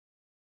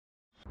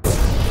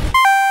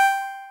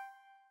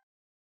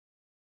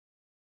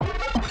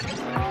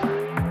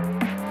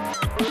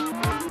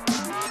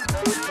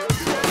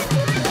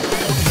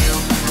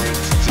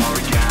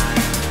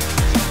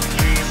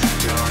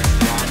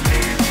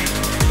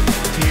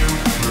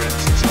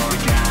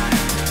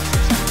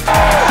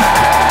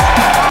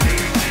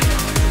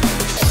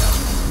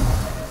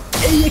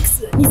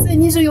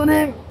2024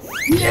年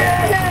イエ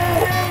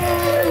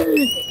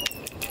ーイ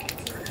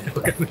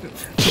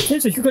テ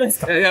ンション低くないで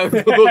すか？いや、どうす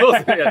る無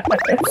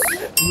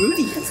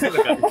理ですよ。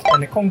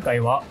今回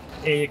は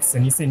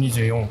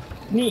AX2024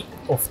 に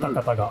お二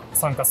方が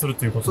参加する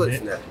ということで、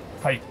そうですね。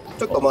はい。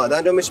ちょっとまあダ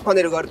ンジョン飯パ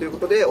ネルがあるというこ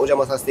とでお邪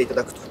魔させていた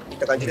だくといっ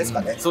た感じです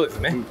かね。そうです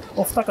ね。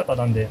お二方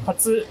なんで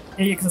初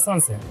AX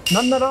参戦。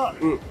なんなら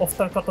お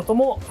二方と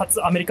も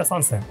初アメリカ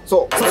参戦。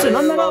そう。そしてな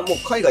んならもう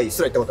海外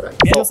すら行ったことない。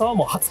宮島さんは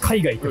もう初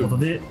海外というこ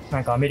とで、な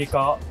んかアメリ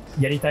カ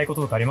やりたいこ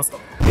ととかありますか？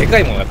でか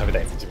いものが食べ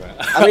たいです自分。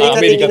ア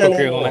メリカ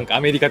特有のなんか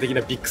アメリカ的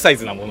なビッグサイ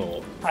ズなもの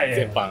を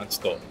全般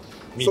ちょっ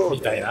と見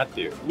たいなっ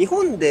ていう。日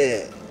本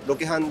でロ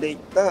ケハンで行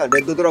ったレ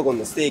ッドドラゴン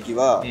のステーキ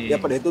はや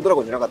っぱレッドドラ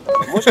ゴンじゃなかった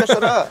から、もしかした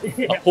ら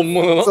本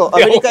物のそうア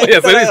メリカ行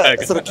ったら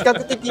その規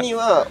格的に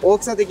は大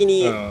きさ的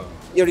に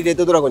よりレッ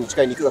ドドラゴンに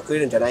近い肉が食え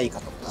るんじゃないか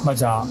とか。まあ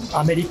じゃあ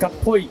アメリカっ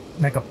ぽい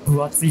なんか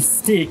分厚い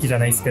ステーキじゃ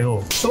ないですけ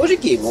ど、正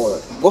直もう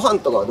ご飯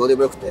とかはどうで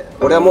もよくて、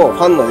俺はもうフ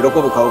ァンの喜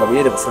ぶ顔が見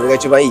れればそれが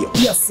一番いいよ。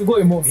いやすご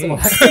い、もうその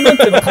100点満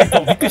点の回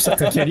答びっくりしちゃっ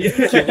た急に。ちょ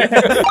っ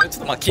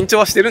とまあ緊張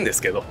はしてるんで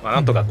すけど、な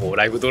んとかこう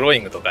ライブドローイ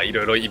ングとかい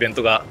ろいろイベン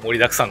トが盛り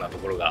だくさんなと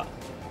ころが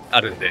あ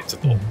るんで、ちょ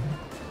っと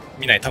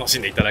みんなに楽し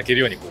んでいただけ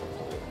るようにこ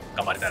う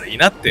頑張れたらいい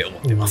なって思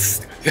ってま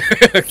す。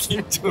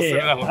緊張する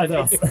な。あり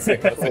がとうござい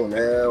ます。そうね、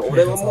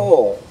俺は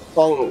もうフ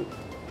ァン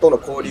との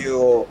交流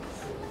を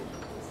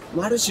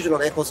マルシルの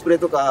ねコスプレ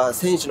とか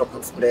選手の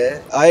コスプ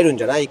レ会えるん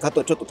じゃないか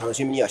とちょっと楽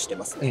しみにはして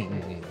ますね。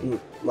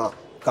まあ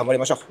頑張り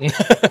ましょう。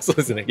そう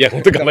ですね。いや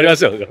本当頑張りま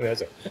しょう。頑張りま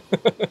しょう。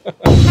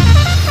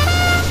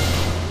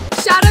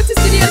Shout out to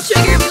Studio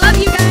Trigger. We love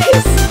you guys.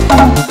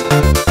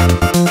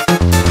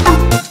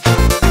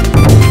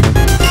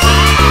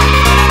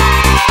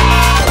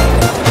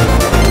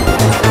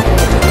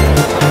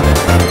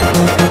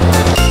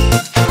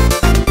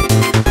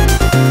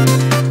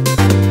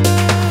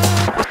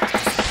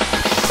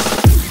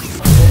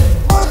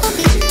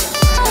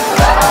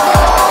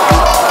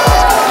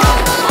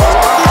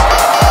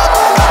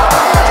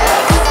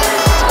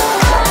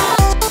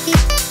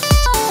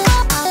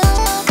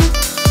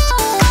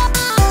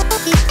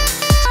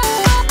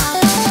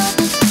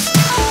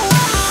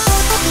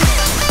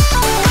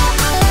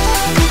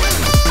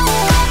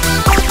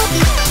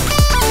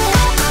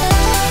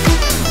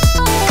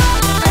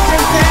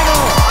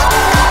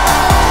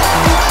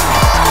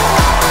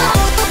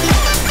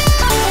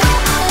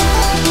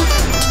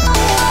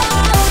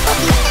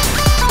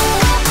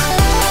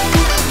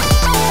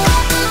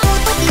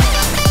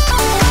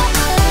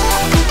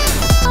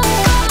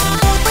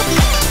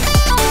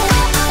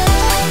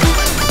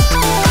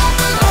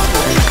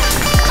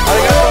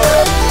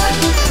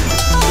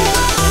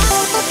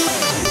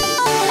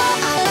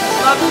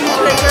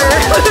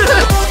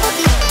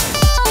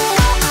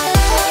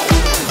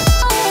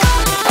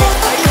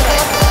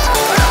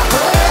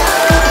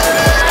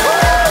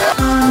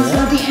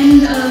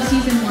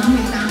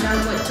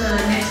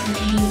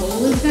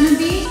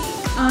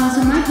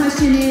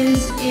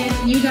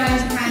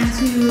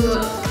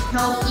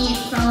 Help eat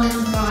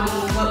Felon's body.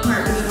 What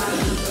part would you want to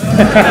eat?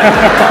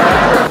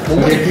 美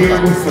味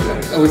しそうじゃない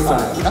ですか。美味しそう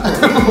ですか。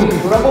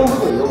ドラゴン部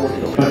分よもぎ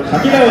の。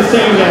Takeda was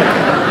saying that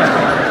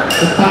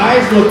the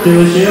thighs look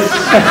delicious.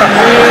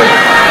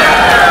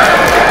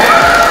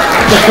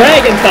 The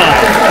dragon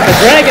thighs. The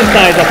dragon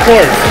thighs, of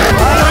course.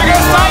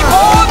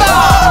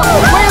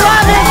 We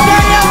love it,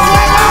 Studio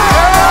Trigger!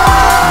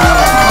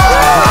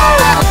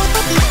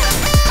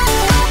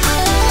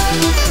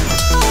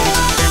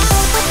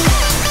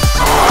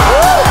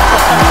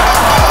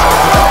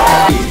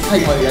 最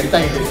後までやりた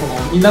いんで、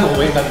みんなの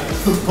応援が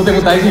とても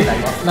大事にな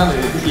ります。なの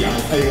で、ぜひ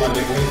最後ま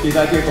で応援してい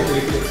ただけると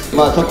嬉しいです。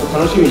まあちょっと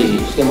楽しみに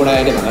してもら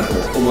えればなと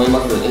思いま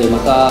す。ま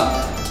た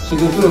シー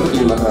ズン2の時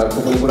にまた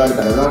ここに来られ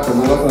たらなと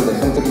思いますので、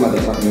その時ま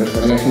でまたよろしく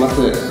お願いします。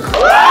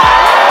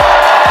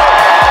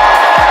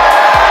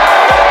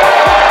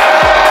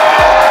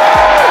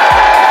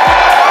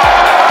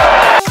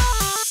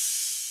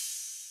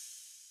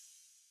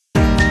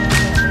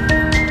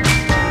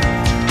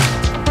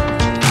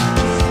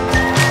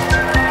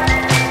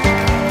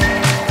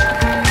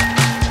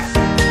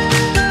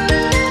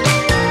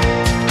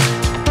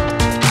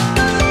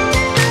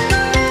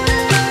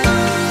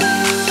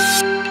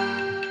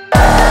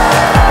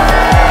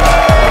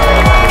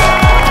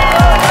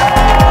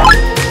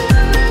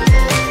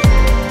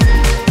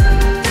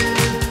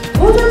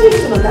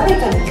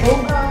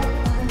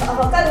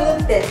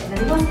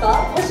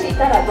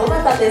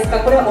ですか。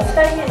これはお二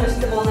人への質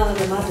問なの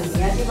で、まず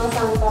宮島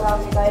さんから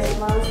お願いし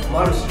ます。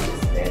マルシー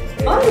です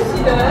ね。マルシ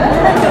ーで？い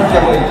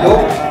やもうよ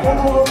っぽ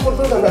どのこ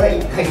とがな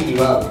い限り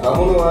は魔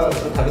物は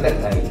食べた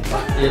くないって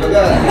いうの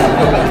が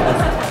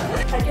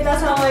武田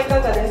さんはい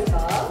かがです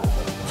か？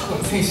多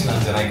分戦士な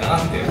んじゃないか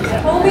なって。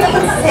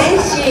戦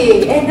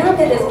士。なん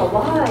でですか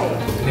？Why？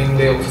年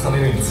齢を重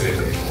ねるにつれ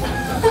て食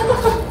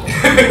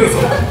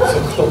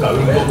とか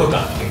運動と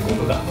か健康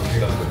とかと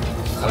にかく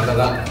体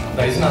が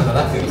大事なんだ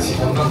なっていうの、資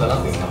本なんだな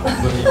っていうのが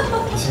本当に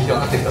染みて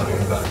分かってきたという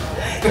か、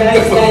大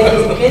事大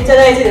事、めっちゃ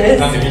大事です。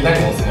なんでみんなに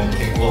もその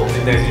健康を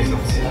大事にして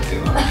ほしいなってい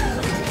うのは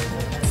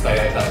伝え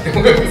られたって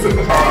思います。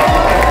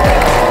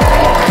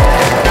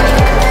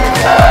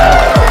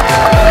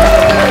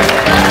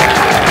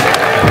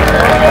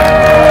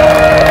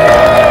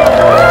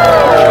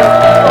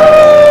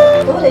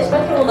どうでした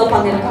今日の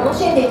パネル、楽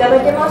しんでいただ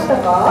けました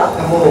か？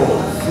もう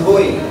すご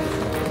い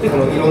こ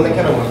のいろんなキ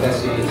ャラもいた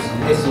し、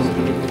熱心に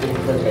聞いてくれてる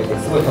人たちがいて、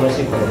すごい楽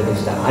しいパネルで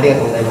した。ありが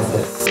とうございま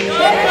す。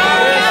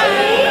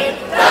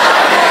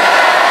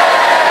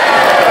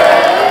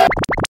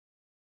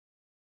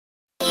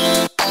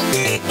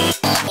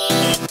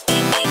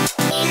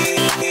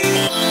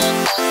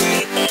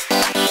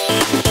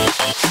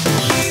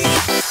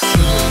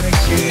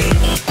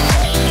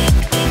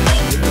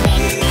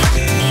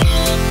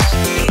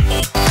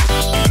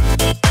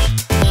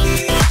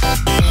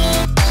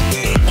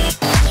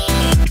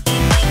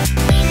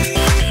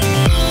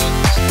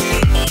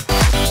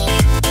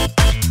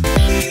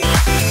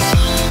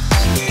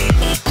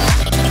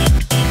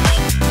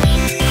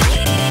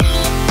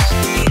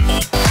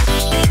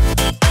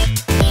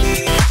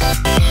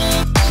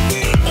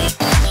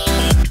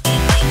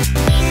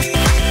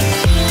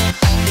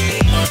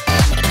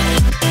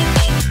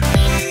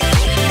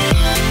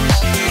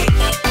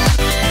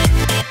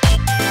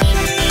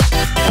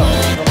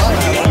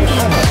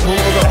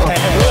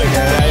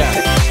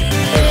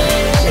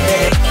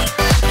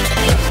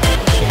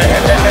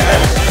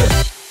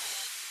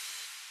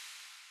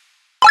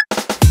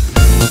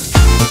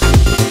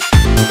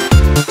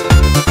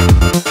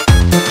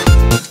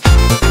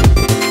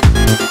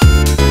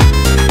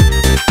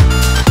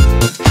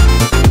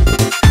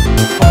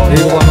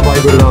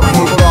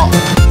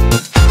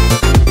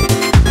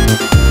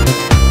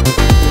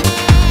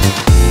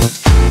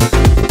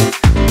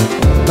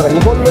日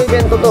本のイ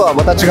ベントとは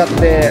また違っ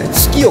て好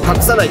きを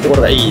隠さないとこ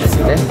ろがいいです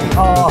よね。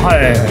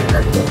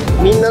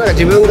みんな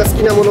自分が好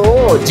きなもの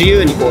を自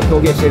由にこう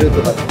表現してる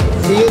とかって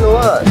いうの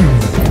は、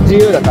自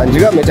由な感じ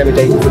がめちゃめち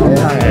ゃいいですね。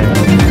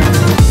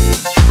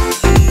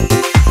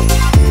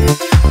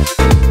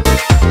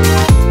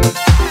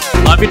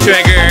Love you,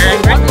 Trigger.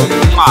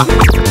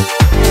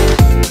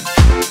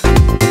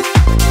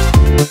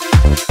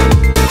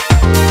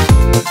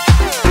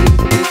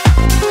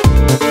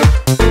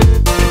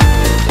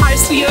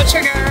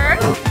 StudioTRIGGER.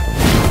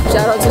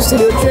 Shout out to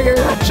StudioTRIGGER.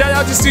 Shout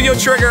out to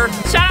StudioTRIGGER.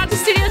 Shout out to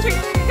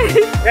StudioTRIGGER.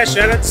 Yeah,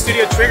 shout out to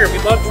StudioTRIGGER. We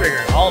love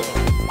Trigger, all of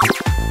them.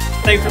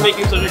 Thanks for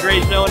making such a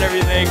great show and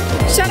everything.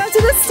 Shout out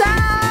to the staff.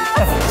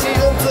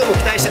 Season 2も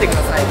期待しててく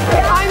ださい。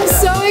I'm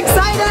so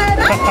excited.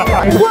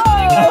 Whoa!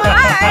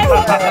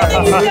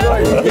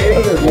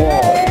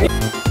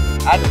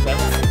 Hi.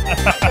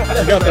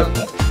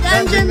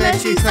 ダンジョン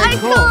飯最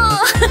高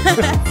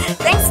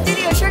Thanks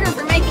StudioTRIGGER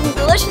for making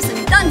delicious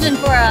and dungeon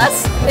for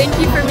us. Thank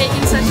you for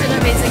making such an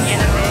amazing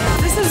anime.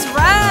 This is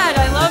rad.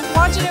 I love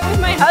watching it with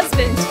my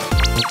husband.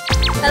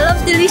 I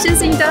love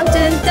delicious in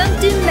dungeon,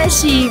 dungeon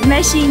meshi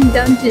in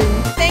dungeon.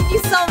 Thank you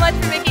so much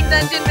for making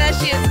Dungeon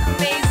Meshi. It's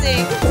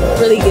amazing.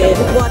 Really good.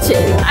 Watch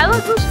it. I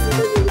love delicious in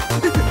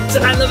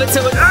dungeon. I love it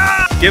so much.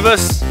 Ah! Give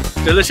us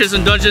Delicious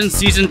in Dungeon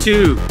Season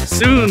 2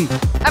 soon.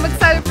 I'm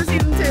excited for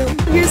Season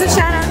 2. Here's a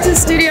shout out to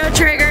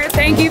StudioTRIGGER.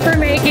 Thank you for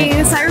making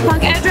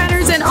Cyberpunk Edge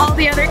Runners and all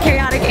the other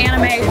chaotic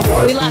anime.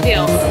 We love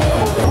you.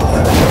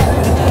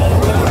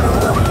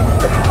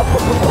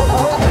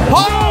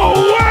 Oh,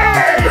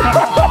 wait!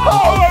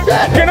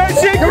 Can I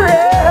shake your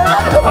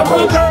hand? I'm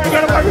so sorry, I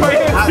gotta wipe my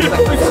hands.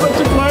 It's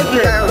such a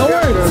pleasure. No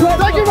worries.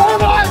 Thank you very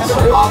much.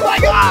 Oh my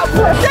God!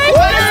 Thank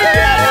you!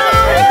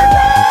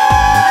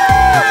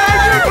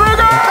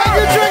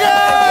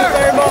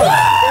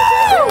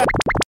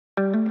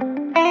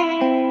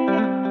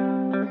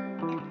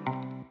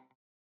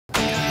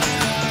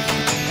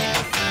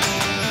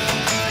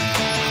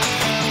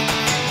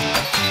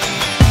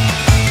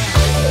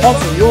ま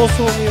ず様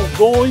子を見よう。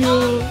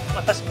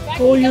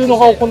どういうの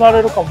が行わ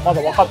れるかもま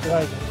だ分かって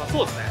ないけど、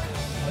そうですね。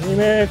アニ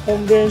メコ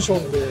ンベンショ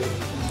ンで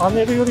パ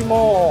ネルより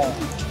も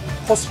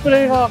コスプ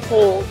レが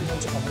こうなん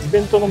ていうかな、イ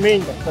ベントのメイ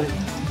ンだったり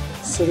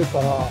するか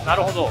ら、な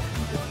るほど。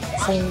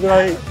そんぐ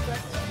らいこ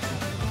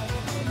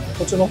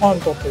っちのファン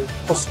にとって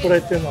コスプレ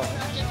っていうのは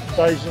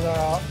大事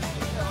な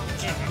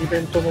イ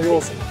ベントの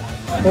要素。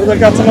これ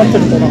だけ集まって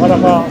るとなかな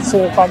か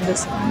壮観で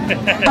すね。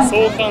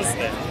壮観です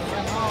ね。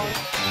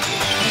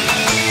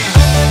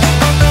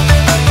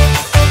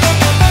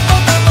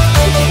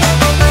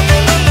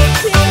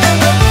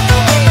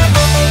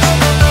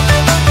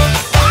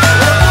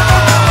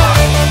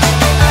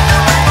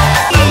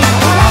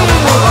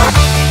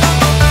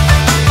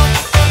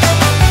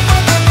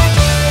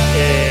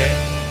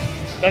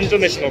ダンジョ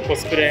ン飯のコ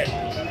スプレ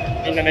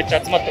みんなめっち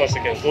ゃ集まってまし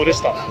たけど、どうで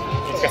した？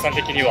大塚さん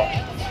的には。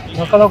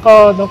なかな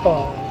か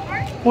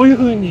こういう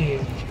風に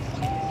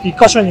一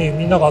箇所に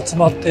みんなが集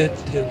まってっ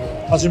ていうの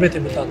を初めて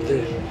見たん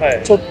で、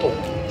ちょっと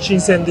新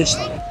鮮でし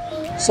たね。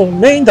その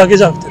メインだけ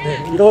じゃなくて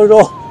ね、いろい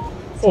ろ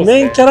メ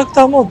インキャラク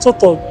ターもちょっ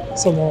と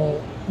その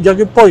ギャ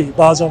グっぽい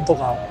バージョンと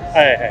か、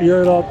い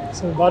ろいろ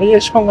そのバリエー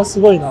ションがす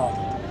ごいな、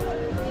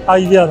ア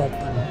イディアだった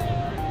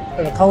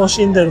り、だから楽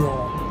しんでるの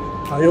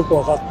がよく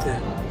分かっ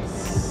て。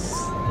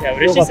いや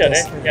嬉しいで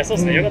すよね。いやそう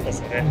ですね、良かったで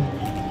すよね。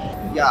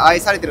いや愛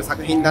されてる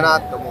作品だな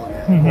って思う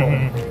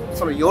ね。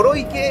その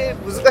鎧系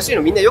難しい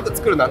のみんなよく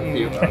作るなって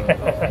いうか、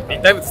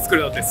立体物作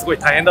るのってすごい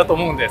大変だと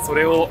思うんで、そ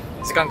れを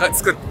時間か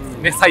作って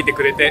ね割いて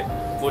くれて、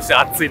こうして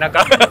暑い中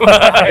やっ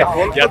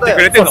て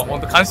くれてるの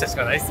本当感謝し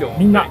かないですよ。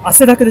みんな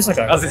汗だくでした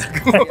から。汗だく。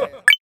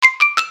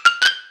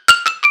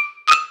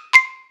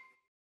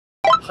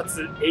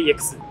初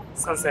AX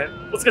参戦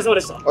お疲れ様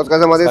でした。お疲れ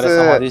様です。お疲れ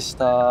様でし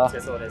た。お疲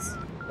れ様です。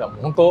いやも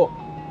う本当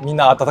みん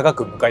な温か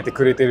く迎えて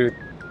くれてる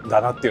んだ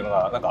なっていうの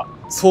がなんか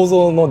想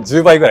像の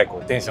10倍ぐらい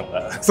こうテンション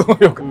がすごく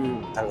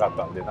高かっ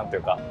たんで、なんてい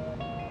うか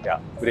いや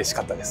嬉し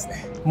かったです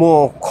ね。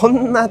もうこ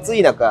んな暑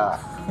い中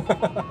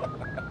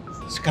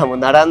しかも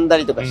並んだ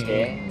りとかし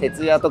て、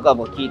徹夜とか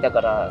も聞いたか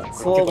ら、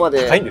そうま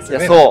で高いんですよ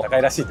ね。そう高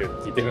いらしいというの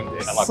を聞いてるん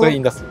で、まあこれイ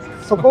ンダストリー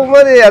です。そこ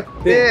までやっ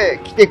て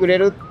来てくれ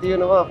るっていう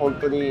のは本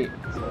当に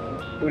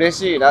嬉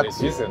しいなって。嬉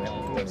しいですよね。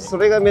本当にそ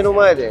れが目の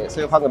前で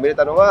そういうファンが見れ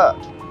たのは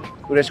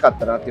嬉しかっ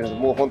たなっていうので、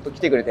もう本当来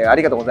てくれてあ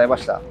りがとうございま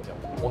した。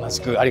同じ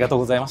くありがとう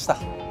ございました。あ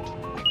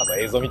と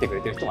映像見てく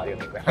れてる人もありが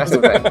とうございます。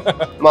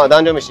まあダ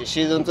ンジョン飯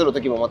シーズン2の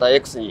時もまた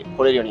X に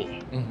来れるよう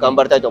に頑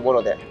張りたいと思う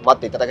ので、待っ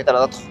ていただけた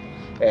らなと。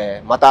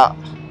また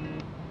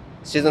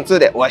シーズン2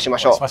でお会いしま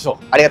しょう。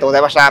ありがとうござ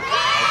いました。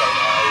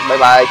バイ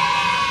バイ。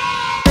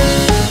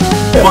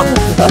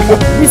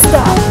ミスタ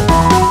ー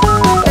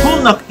撮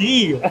んなくて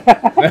いいよ。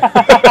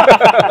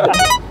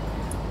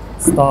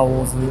スター・ウ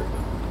ォーズフ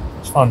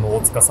ァンの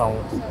大塚さんを撮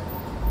っ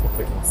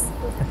ておきます。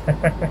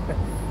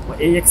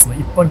AX の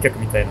一般客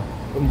みたいな。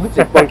マ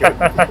ジ一般客。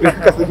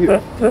深すぎる。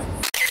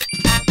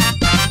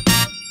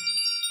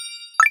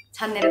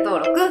チャンネル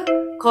登録、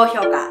高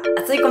評価、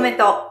熱いコメン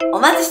トお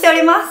待ちしてお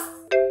ります。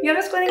よ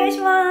ろしくお願いし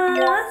ま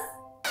す。